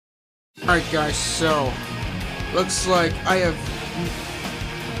Alright guys, so looks like I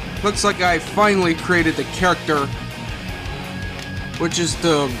finally created the character which is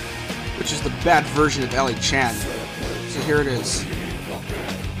the bad version of Elly-Chan. So here it is.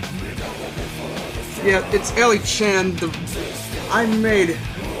 Yeah, it's Elly-Chan. I made a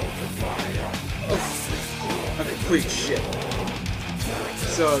complete shit.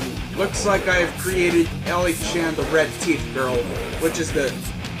 So looks like I have created Elly-Chan, the red teeth girl, which is the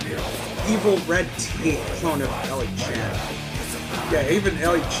evil red teeth clone of Elly-Chan. Yeah, even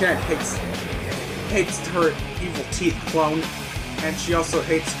Elly-Chan hates her evil teeth clone, and she also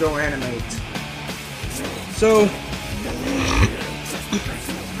hates GoAnimate. So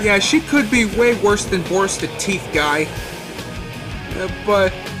yeah, she could be way worse than Boris the Teeth Guy.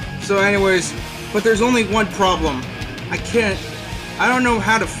 But there's only one problem. I don't know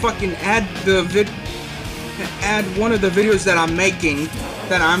how to fucking add one of the videos that I'm making,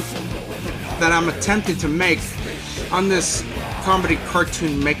 that I'm attempting to make on this comedy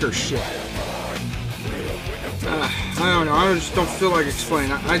cartoon maker shit. I don't know. I just don't feel like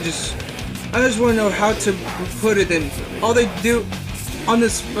explaining. I just want to know how to put it in. All they do on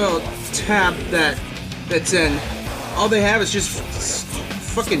this tab that's in, all they have is just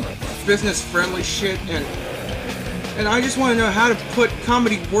fucking business-friendly shit, and I just want to know how to put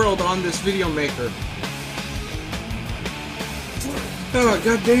Comedy World on this video maker. Oh,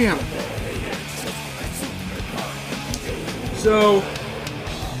 goddamn. So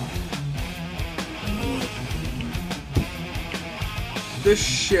this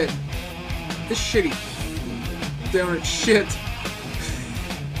shitty donut shit.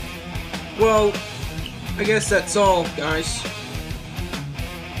 Well, I guess that's all, guys.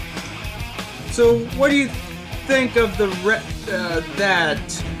 So what do you think of the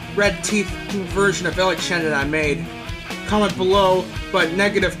that red teeth version of Elly-Chan that I made? Comment below, but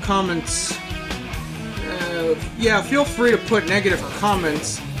negative comments, yeah, feel free to put negative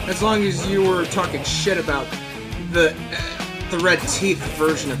comments as long as you were talking shit about the red teeth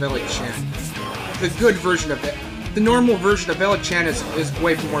version of Elly-Chan. The good version of it. The normal version of Elly-Chan is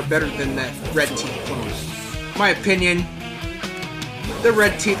way more better than that red teeth clone. My opinion, the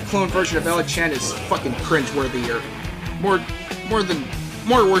red teeth clone version of Elly-Chan is fucking cringeworthy,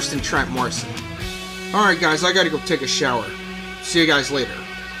 more worse than Trent Morrison. Alright guys, I gotta go take a shower. See you guys later.